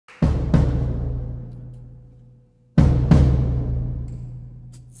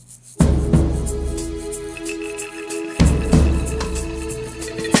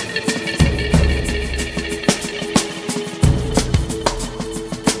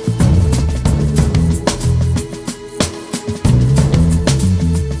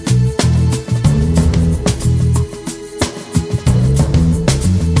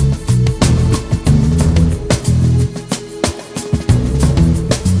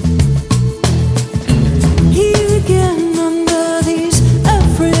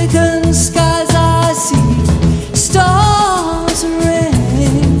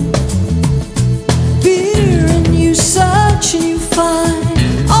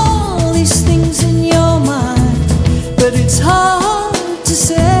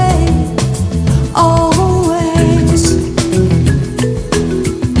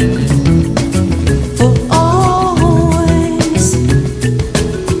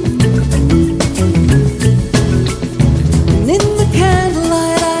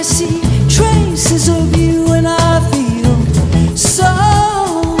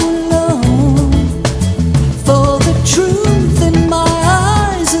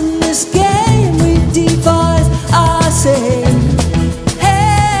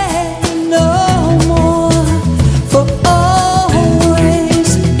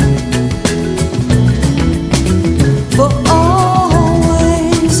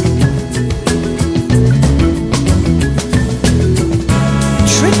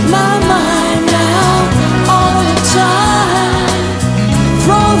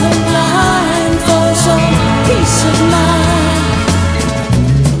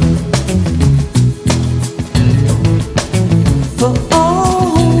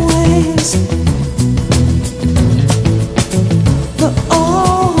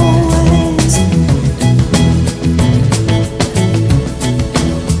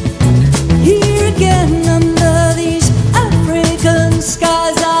again under these African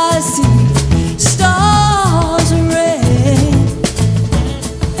skies. I see stars are red.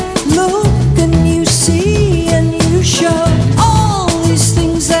 Look and you see and you show all these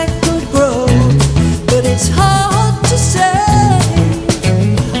things that could grow, but it's hard to say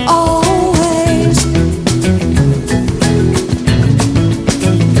always.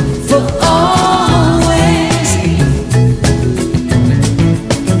 For always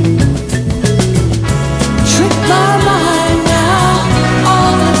trick my mind now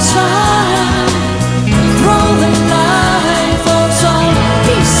all the time. Throw the line for some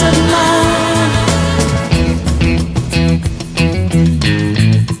peace of mind.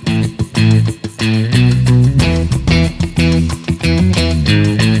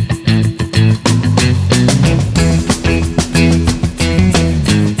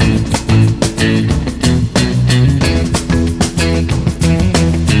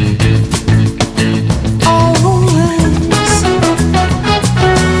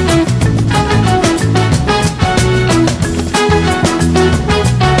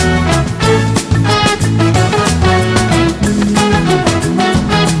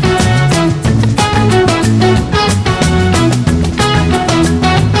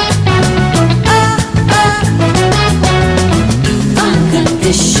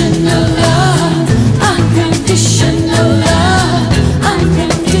 Unconditional love, unconditional love,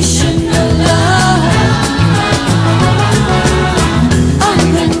 unconditional love,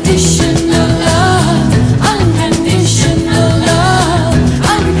 unconditional love, unconditional love,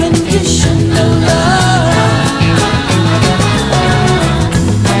 unconditional love.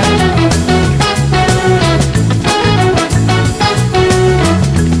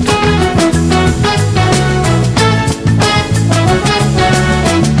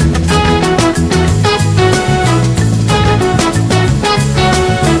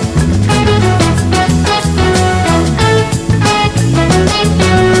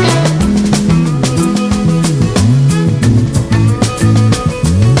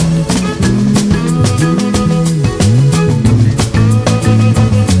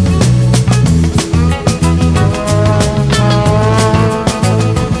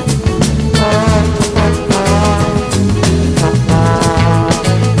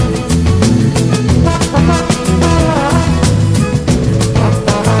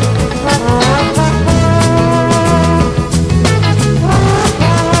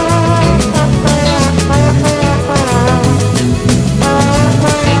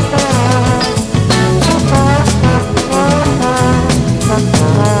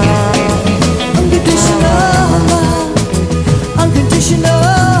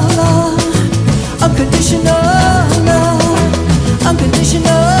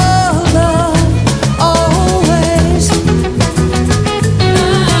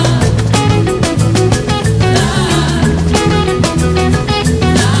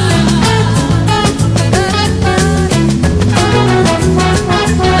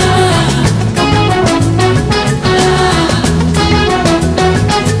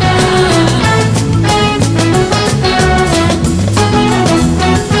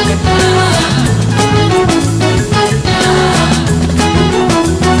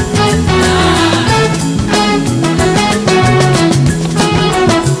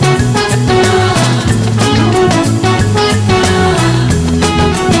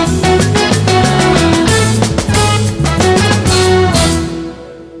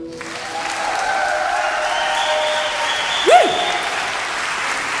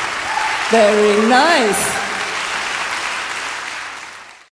 Very nice.